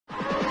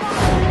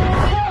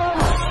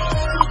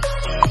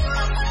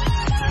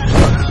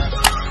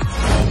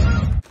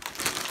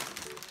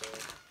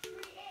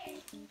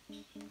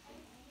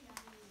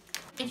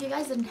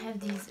guys didn't have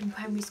these in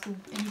primary school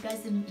and you guys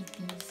didn't eat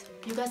these.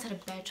 You guys had a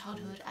bad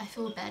childhood. I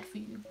feel bad for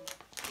you.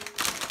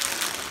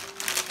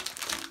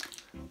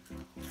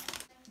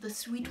 The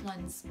sweet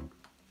ones.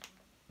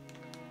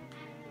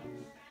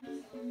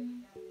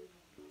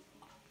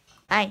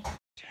 Hi.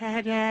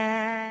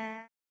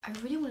 Ta-da! I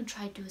really want to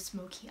try to do a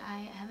smoky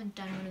eye. I haven't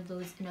done one of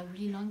those in a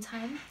really long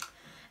time.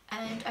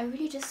 And I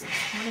really just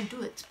want to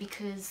do it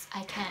because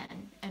I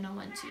can and I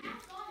want to.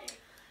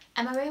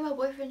 Am I wearing my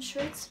boyfriend's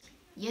shirts?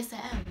 Yes, I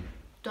am.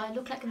 Do I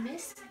look like a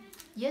mess?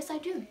 Yes, I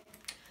do.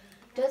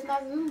 Does my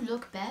room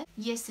look bad?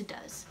 Yes, it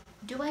does.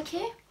 Do I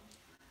care?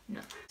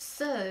 No.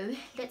 So,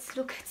 let's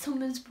look at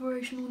some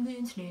inspiration on the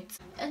internet.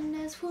 And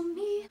as for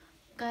me,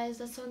 guys,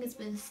 that song has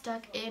been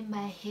stuck in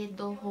my head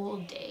the whole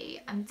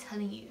day. I'm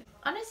telling you.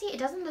 Honestly, it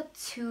doesn't look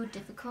too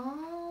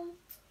difficult.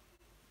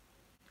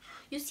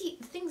 You see,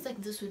 things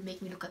like this would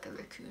make me look like a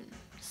raccoon.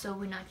 So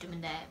we're not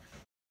doing that.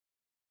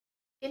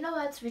 You know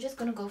what? We're just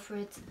gonna go for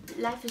it.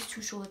 Life is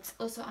too short.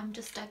 Also, I'm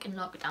just stuck in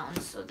lockdown,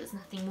 so there's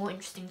nothing more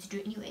interesting to do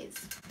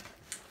anyways.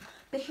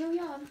 But here we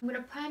are. I'm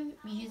gonna prime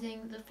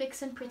using the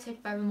Fix and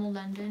Protect by Rimmel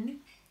London.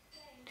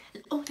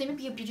 Oh, let me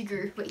be a beauty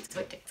guru. Wait.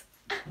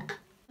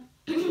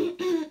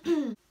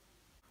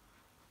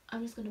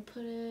 I'm just gonna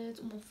put it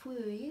on my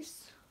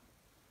face.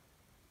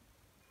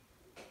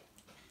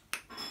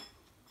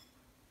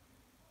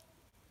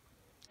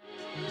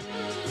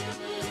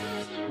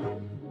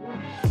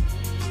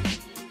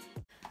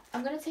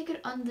 I'm gonna take it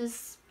on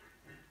this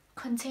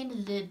container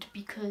lid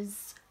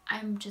because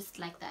I'm just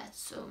like that.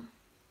 So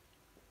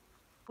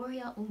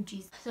L'Oreal, oh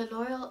geez, the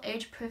L'Oreal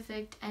Age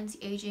Perfect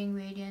Anti-Aging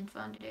Radiant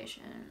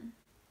Foundation.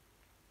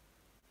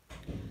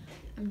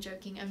 I'm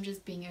joking, I'm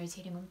just being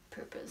irritating on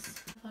purpose.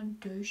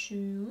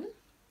 Foundation.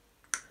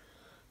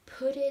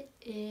 Put it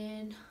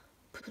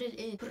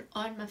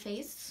on my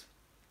face.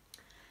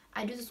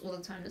 I do this all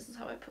the time. This is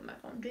how I put my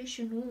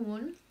foundation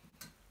on.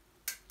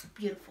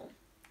 Beautiful.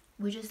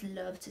 We just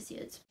love to see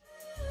it.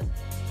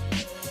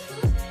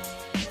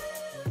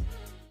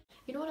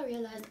 You know what I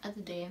realized the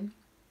other day?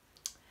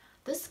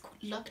 This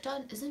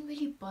lockdown isn't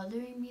really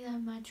bothering me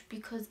that much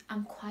because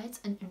I'm quite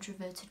an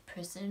introverted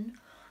person,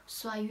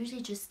 so I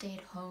usually just stay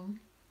at home.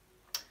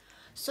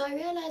 So I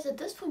realized that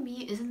this for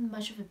me isn't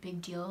much of a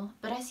big deal,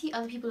 but I see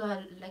other people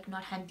are like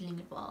not handling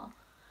it well.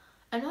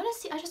 And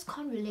honestly, I just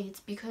can't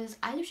relate because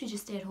I literally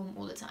just stay at home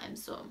all the time.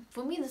 So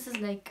for me, this is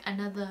like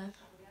another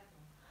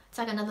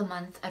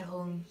month at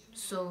home.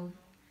 So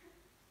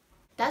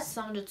that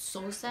sounded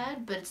so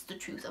sad, but it's the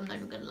truth. I'm not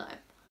even gonna lie.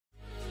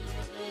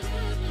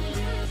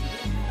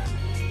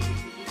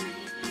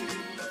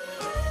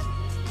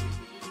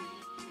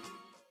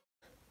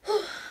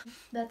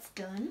 That's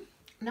done.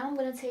 Now I'm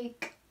gonna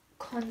take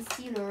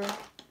concealer.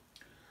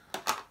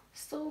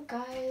 So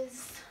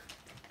guys,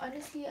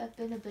 honestly, I've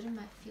been a bit in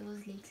my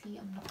feels lately.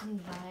 I'm not gonna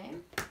lie.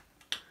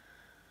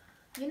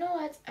 You know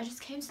what? I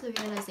just came to the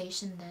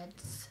realization that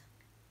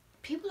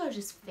people are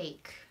just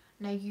fake.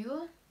 Now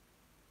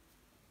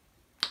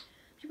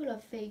people are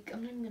fake.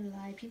 I'm not even gonna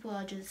lie. People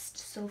are just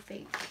so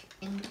fake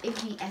in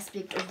every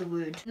aspect of the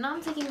word. Now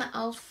I'm taking my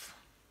e.l.f.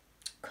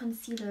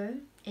 concealer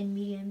in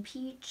medium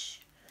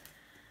peach.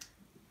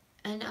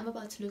 And I'm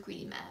about to look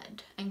really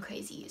mad and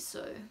crazy.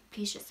 So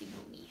please just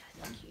ignore me.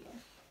 Thank you.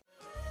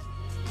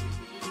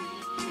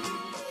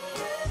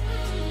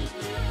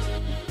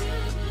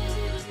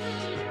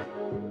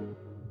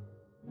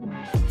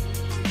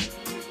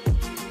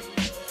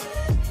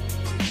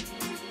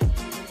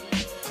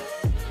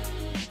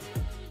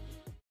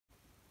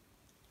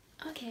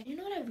 Okay, you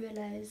know what I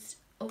realized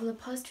over the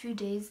past few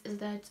days is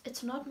that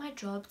it's not my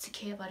job to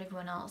care about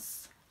everyone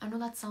else. I know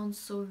that sounds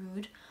so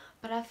rude,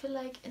 but I feel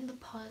like in the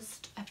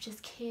past I've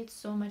just cared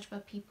so much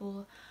about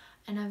people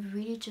and I've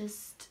really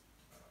just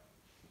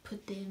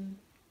put them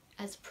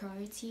as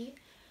priority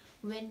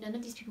when none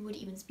of these people would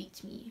even speak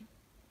to me.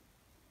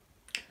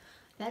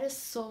 That is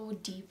so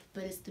deep,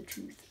 but it's the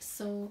truth.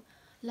 So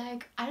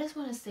like, I just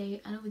want to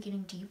say, I know we're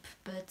getting deep,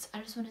 but I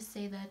just want to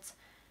say that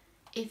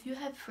if you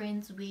have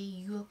friends where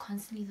you are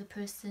constantly the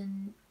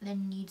person that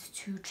needs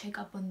to check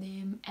up on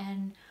them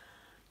and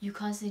you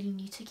constantly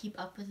need to keep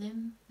up with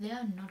them, they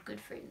are not good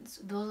friends.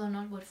 Those are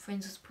not what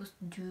friends are supposed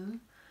to do.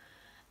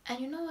 And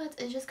you know what,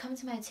 it just comes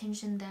to my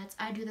attention that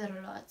I do that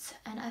a lot,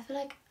 and I feel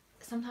like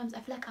sometimes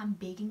I'm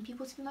begging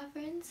people to be my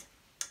friends,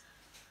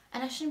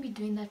 and I shouldn't be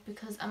doing that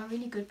because I'm a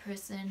really good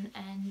person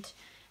and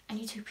I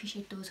need to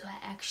appreciate those who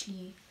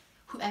actually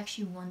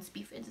want to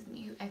be friends with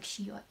me, who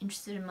actually are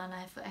interested in my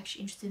life, who are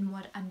actually interested in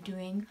what I'm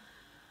doing.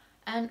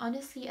 And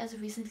honestly, as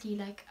of recently,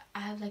 like, I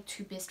have like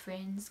 2 best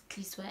friends,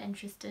 Cliswa and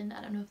Tristan.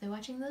 I don't know if they're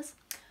watching this,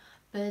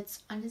 but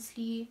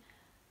honestly,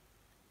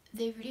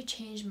 they really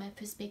changed my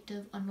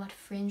perspective on what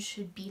friends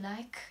should be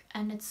like,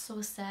 and it's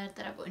so sad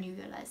that I've only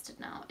realized it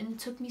now, and it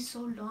took me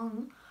so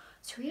long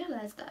to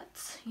realize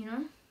that, you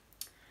know.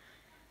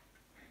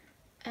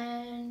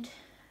 And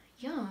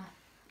yeah,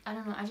 I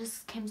don't know, I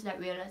just came to that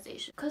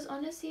realization because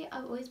honestly,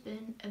 I've always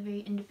been a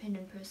very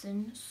independent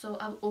person, so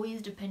I've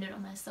always depended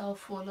on myself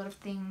for a lot of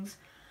things.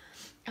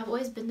 I've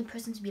always been the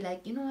person to be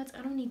like, you know what,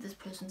 I don't need this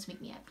person to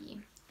make me happy.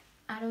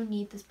 I don't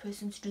need this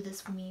person to do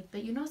this for me.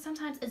 But you know,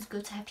 sometimes it's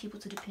good to have people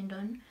to depend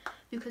on,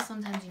 because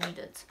sometimes you need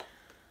it.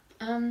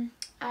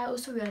 I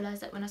also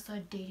realized that when I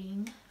started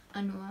dating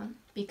Mwah,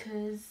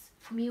 because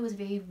for me it was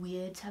very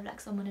weird to have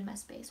like someone in my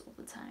space all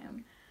the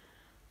time.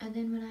 And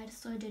then when I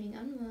started dating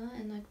Mwah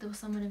and like there was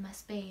someone in my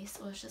space,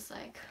 I was just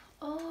like,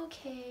 oh,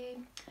 okay,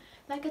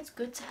 like it's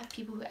good to have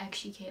people who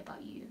actually care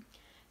about you.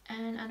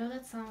 And I know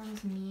that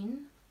sounds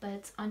mean,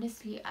 but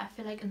honestly I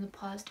feel like in the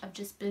past I've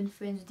just been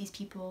friends with these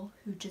people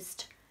who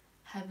just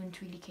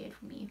haven't really cared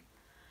for me,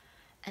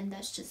 and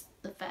that's just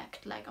the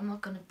fact. Like, I'm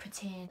not gonna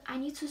pretend. I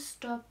need to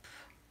stop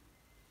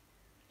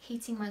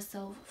hating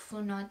myself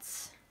for not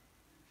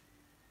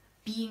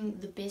being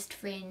the best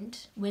friend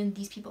when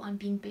these people aren't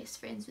being best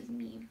friends with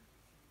me.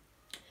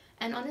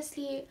 And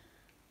honestly,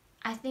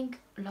 I think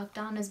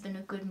lockdown has been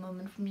a good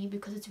moment for me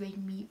because it's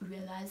made me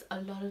realize a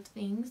lot of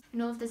things. You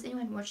know, if there's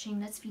anyone watching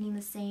that's feeling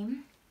the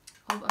same,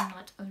 hope I'm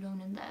not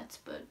alone in that.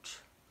 But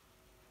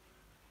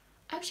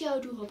actually, I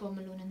do hope I'm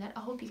alone in that.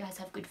 I hope you guys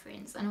have good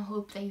friends, and I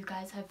hope that you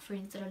guys have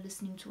friends that are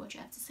listening to what you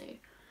have to say,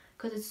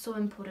 because it's so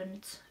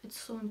important. It's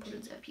so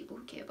important to have people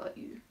who care about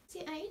you.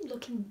 See, I ain't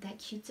looking that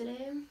cute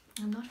today.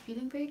 I'm not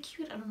feeling very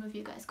cute. I don't know if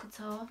you guys could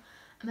tell.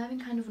 I'm having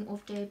kind of an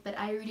off day, but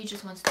I really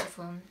just wanted to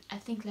film. I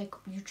think like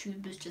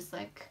YouTube is just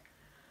like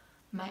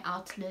my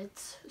outlet,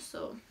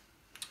 so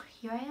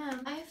here I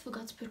am. I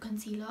forgot to put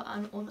concealer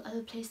on all the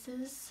other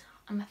places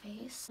on my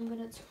face. I'm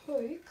gonna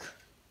take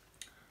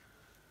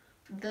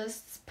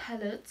this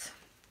palette.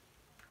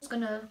 I'm just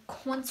gonna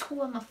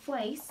contour my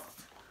face.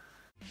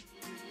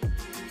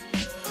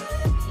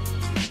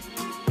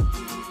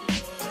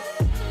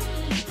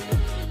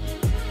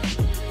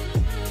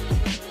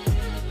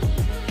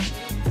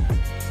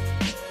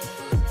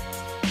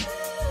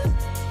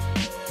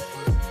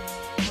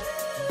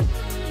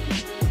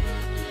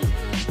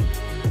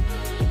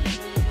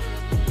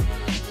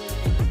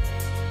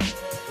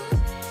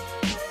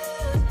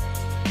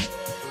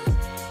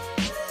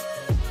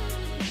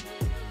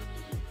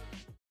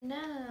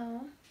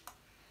 Now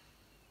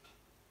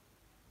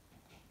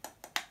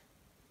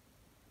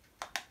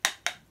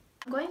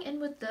I'm going in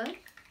with the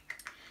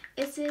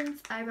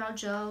Essence eyebrow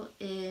gel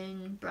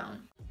in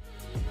brown.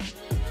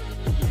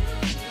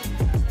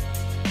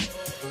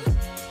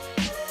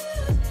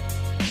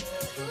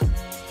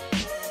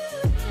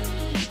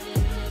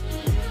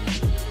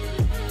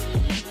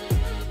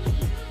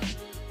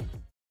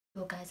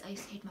 Well guys, I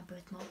used to hate my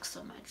birthmark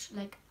so much.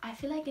 Like, I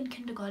feel like in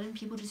kindergarten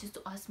people just used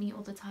to ask me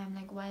all the time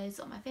like, why is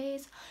it on my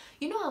face?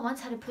 You know, I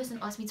once had a person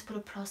ask me to put a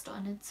plaster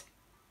on it,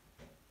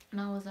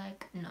 and I was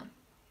like, no.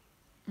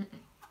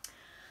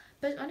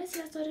 But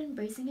honestly, I started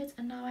embracing it,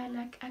 and now I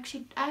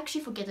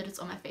actually forget that it's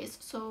on my face.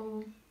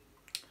 So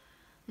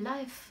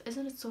life,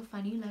 isn't it so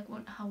funny? Like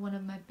how one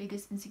of my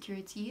biggest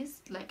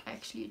insecurities like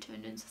actually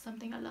turned into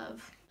something I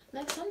love.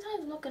 Like,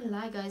 sometimes, I'm not gonna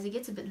lie guys, it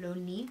gets a bit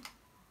lonely.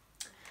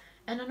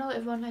 And I know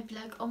everyone might be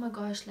like, oh my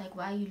gosh, like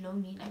why are you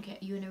lonely?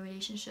 Like, you're in a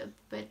relationship.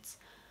 But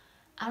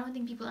I don't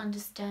think people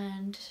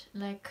understand.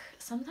 Like,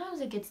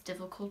 sometimes it gets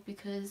difficult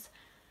because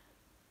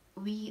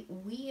we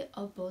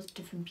are both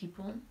different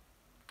people.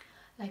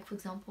 Like, for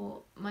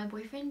example, my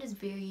boyfriend is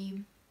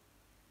very,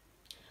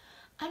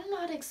 I don't know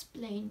how to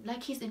explain.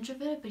 Like, he's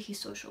introverted, but he's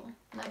social.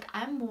 Like,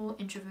 I'm more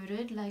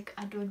introverted. Like,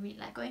 I don't really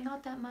like going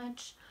out that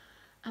much.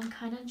 I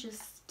kind of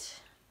just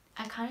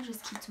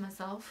keep to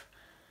myself.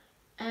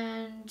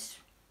 And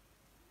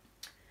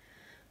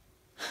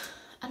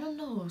I don't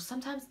know,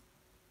 sometimes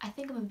I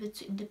think I'm a bit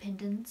too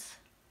independent.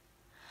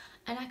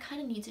 And I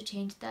kind of need to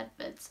change that,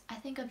 but I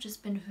think I've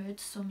just been hurt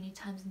so many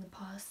times in the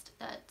past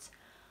that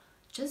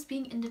just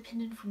being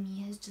independent for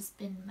me has just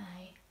been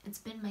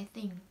my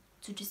thing,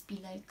 to just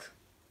be like,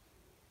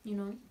 you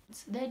know.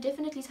 There are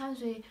definitely times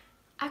where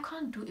I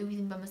can't do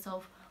everything by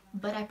myself,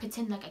 but I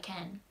pretend like I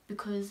can,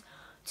 because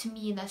to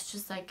me that's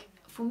just like,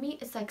 for me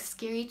it's like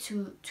scary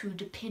to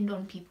depend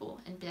on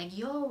people and be like,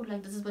 yo,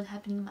 like this is what's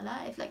happening in my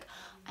life, like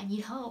I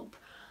need help.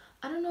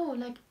 I don't know,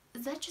 like,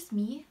 is that just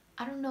me?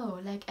 I don't know,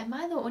 like, am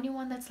I the only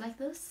one that's like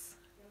this?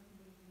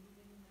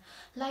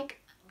 Like,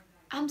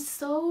 I'm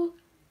so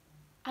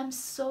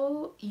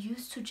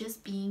used to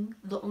just being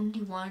the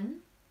only one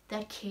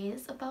that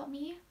cares about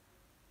me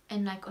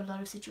in like a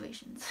lot of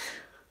situations.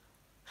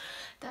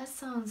 That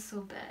sounds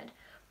so bad,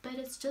 but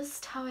it's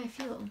just how I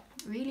feel.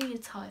 Really,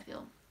 it's how I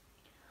feel.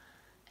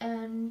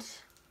 And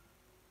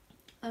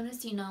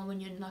honestly, now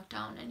when you're in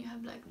lockdown and you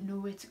have like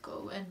nowhere to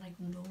go and like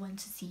no one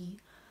to see,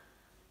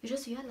 you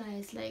just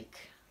realize like,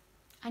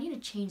 I need to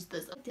change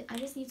this. I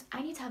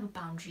need to have a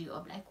boundary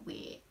of like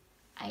where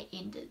I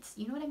end it,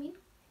 you know what I mean?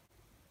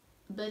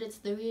 But it's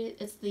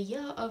the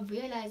year of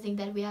realizing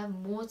that we have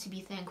more to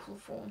be thankful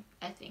for,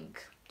 I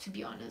think, to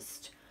be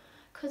honest.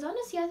 Because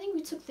honestly, I think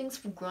we took things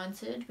for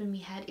granted when we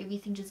had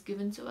everything just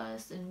given to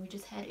us and we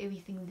just had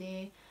everything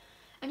there.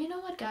 And you know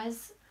what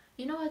guys,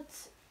 you know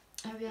what,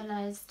 I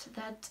realized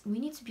that we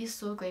need to be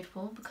so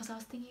grateful, because I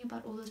was thinking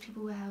about all those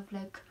people who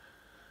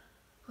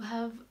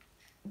have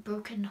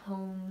broken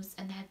homes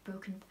and had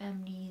broken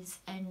families,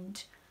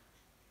 and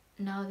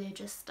now they're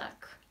just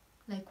stuck.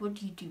 Like, what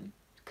do you do?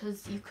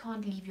 because you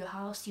can't leave your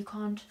house, you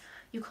can't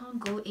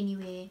go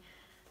anywhere.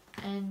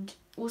 And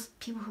also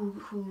people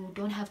who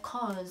don't have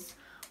cars,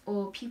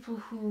 or people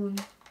who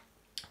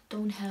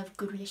don't have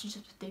good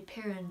relationships with their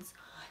parents,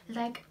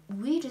 like,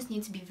 we just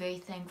need to be very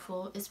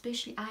thankful.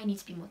 Especially I need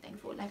to be more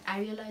thankful. Like, I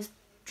realized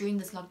during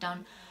this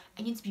lockdown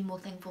I need to be more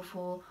thankful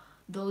for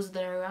those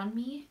that are around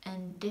me,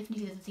 and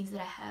definitely the things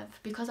that I have,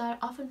 because I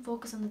often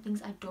focus on the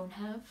things I don't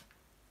have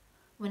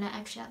when I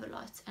actually have a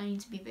lot. I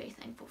need to be very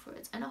thankful for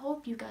it, and I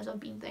hope you guys are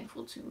being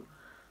thankful too,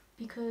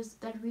 because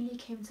that really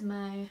came to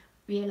my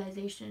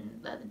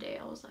realization the other day.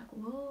 I was like,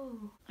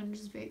 whoa, I'm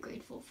just very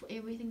grateful for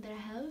everything that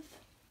I have.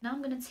 Now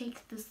I'm gonna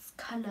take this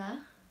color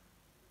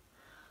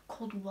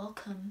called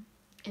Welcome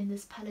in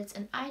this palette,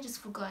 and I just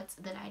forgot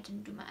that I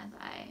didn't do my other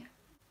eye.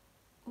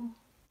 Ooh.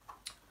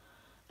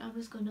 I'm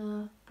just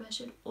gonna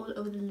brush it all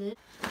over the lid.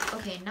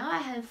 Okay, now I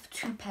have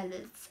two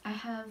palettes. I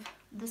have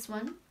this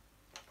one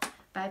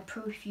by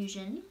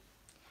Profusion,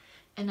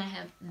 and I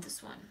have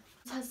this one.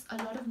 It has a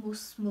lot of more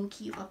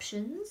smoky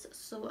options,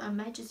 so I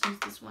might just use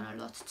this one a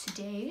lot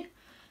today,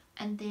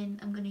 and then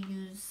I'm gonna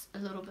use a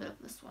little bit of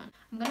this one.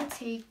 I'm gonna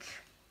take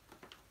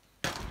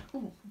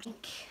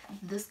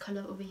this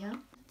color over here,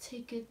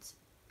 take it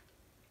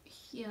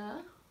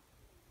here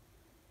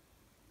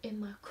in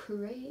my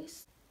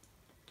crease.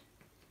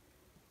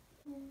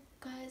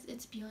 Guys,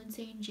 it's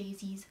Beyonce and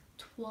Jay-Z's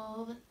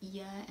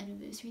 12-year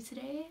anniversary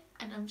today,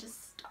 and I'm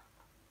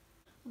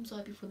so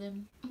happy for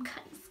them. I'm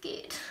kind of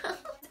scared.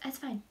 It's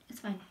fine,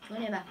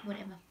 whatever.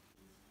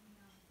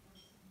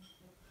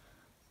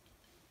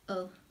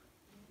 Oh,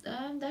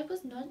 that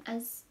was not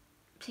as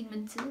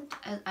pigmented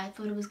as I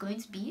thought it was going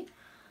to be,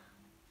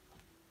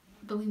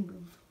 but we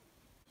move.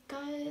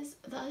 Guys,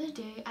 the other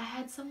day I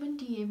had someone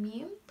DM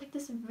me, like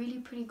this really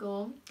pretty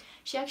girl.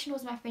 She actually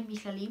was my friend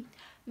Mihlali.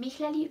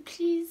 Mihlali,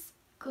 please,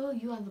 girl,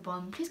 you are the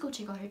bomb. Please go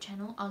check out her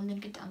channel. I'll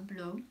link it down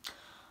below.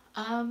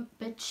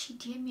 But she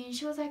DM'd me and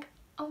she was like,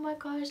 oh my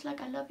gosh,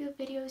 like, I love your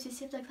videos, you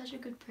seem like such a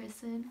good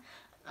person.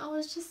 I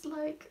was just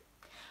like,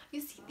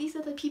 you see, these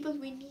are the people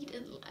we need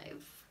in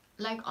life.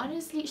 Like,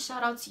 honestly,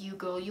 shout out to you,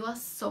 girl. You are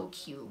so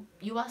cute.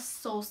 You are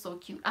so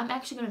cute. I'm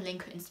actually gonna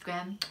link her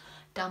Instagram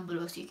down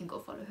below so you can go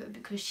follow her,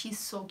 because she's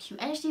so cute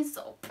and she's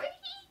so pretty.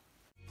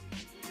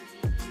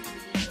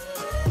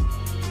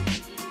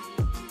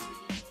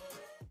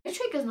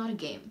 Metric is not a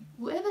game.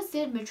 Whoever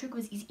said metric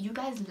was easy, you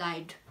guys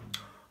lied.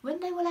 When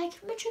they were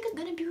like, metric is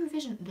gonna be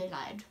revision, they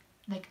lied.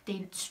 Like,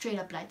 they straight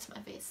up lied to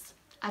my face.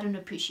 I don't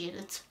appreciate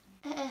it.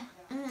 I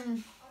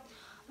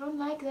don't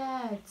like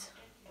that.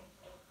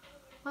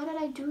 Why did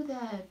I do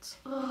that?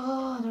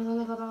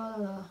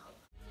 Oh.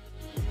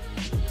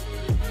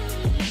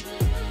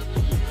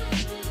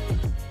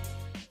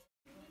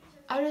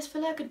 I just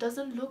feel like it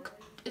doesn't look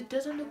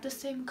the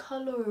same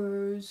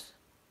colors.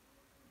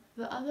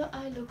 The other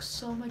eye looks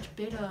so much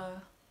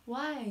better.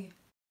 Why?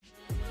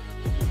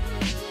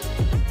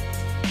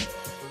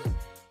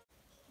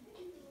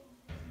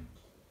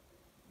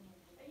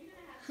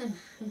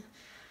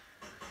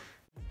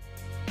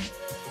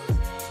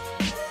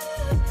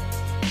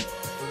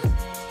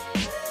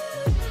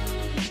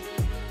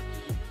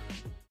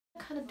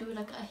 Kind of do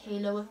like a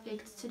halo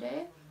effect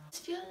today. I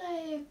feel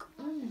like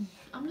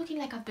I'm looking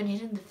like I've been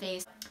hit in the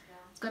face.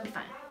 It's gonna be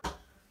fine.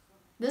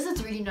 This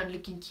is really not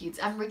looking cute.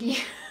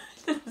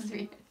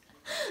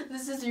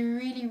 This is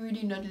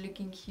really not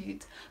looking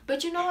cute.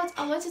 But you know what?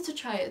 I wanted to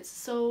try it.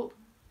 So,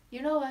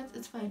 you know what?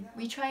 It's fine.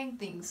 We're trying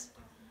things.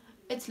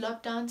 It's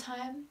lockdown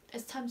time.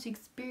 It's time to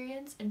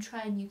experience and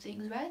try new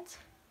things, right?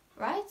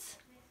 Right?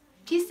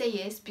 Please say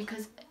yes,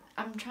 because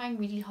I'm trying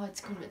really hard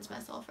to convince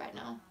myself right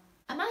now.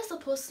 Am I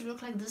supposed to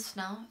look like this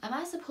now? Am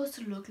I supposed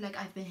to look like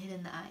I've been hit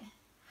in the eye?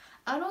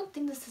 I don't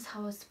think this is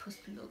how it's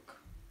supposed to look.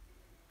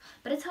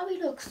 But it's how we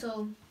look,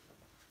 so...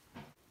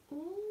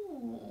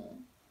 Ooh.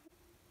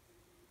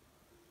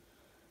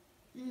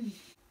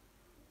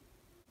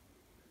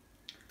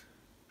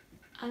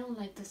 I don't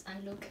like this eye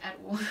look at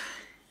all.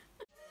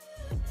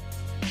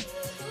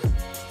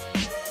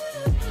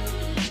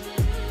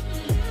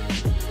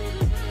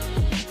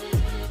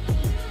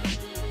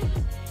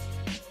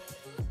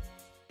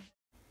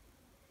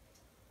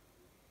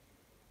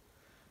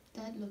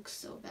 That looks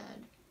so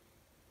bad.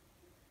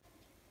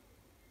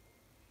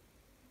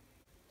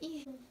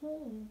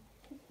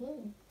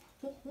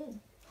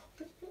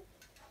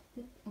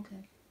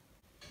 Okay.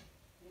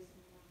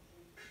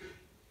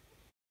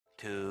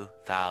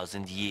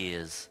 2,000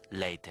 years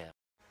later.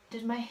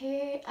 Did my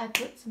hair, I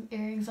put some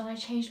earrings on, I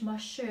changed my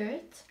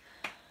shirt.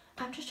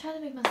 I'm just trying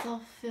to make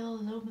myself feel a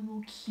little bit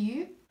more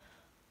cute.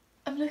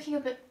 I'm looking a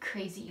bit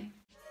crazy.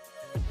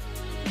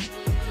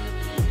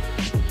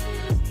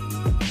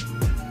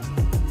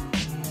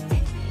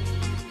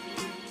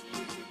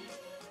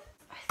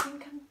 I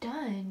think I'm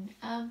done.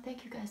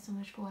 Thank you guys so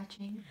much for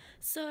watching.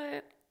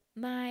 So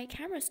my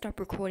camera stopped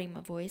recording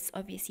my voice,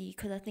 obviously,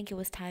 because I think it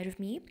was tired of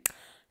me.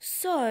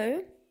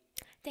 So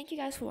thank you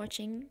guys for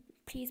watching.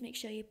 Please make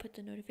sure you put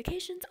the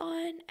notifications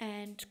on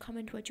and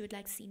comment what you would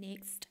like to see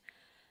next.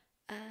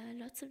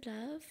 Lots of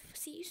love.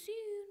 See you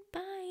soon.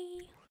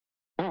 Bye.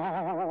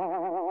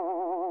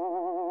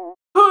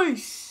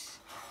 Peace.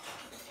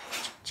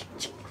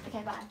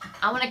 Okay, bye.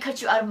 I want to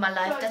cut you out of my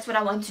life. That's what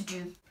I want to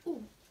do.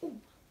 Ooh, ooh,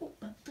 ooh.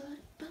 I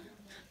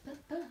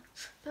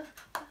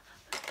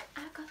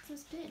got some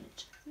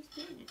spinach.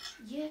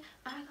 Yeah,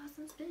 I got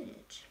some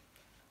spinach.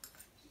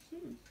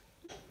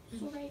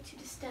 So ready to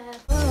the step.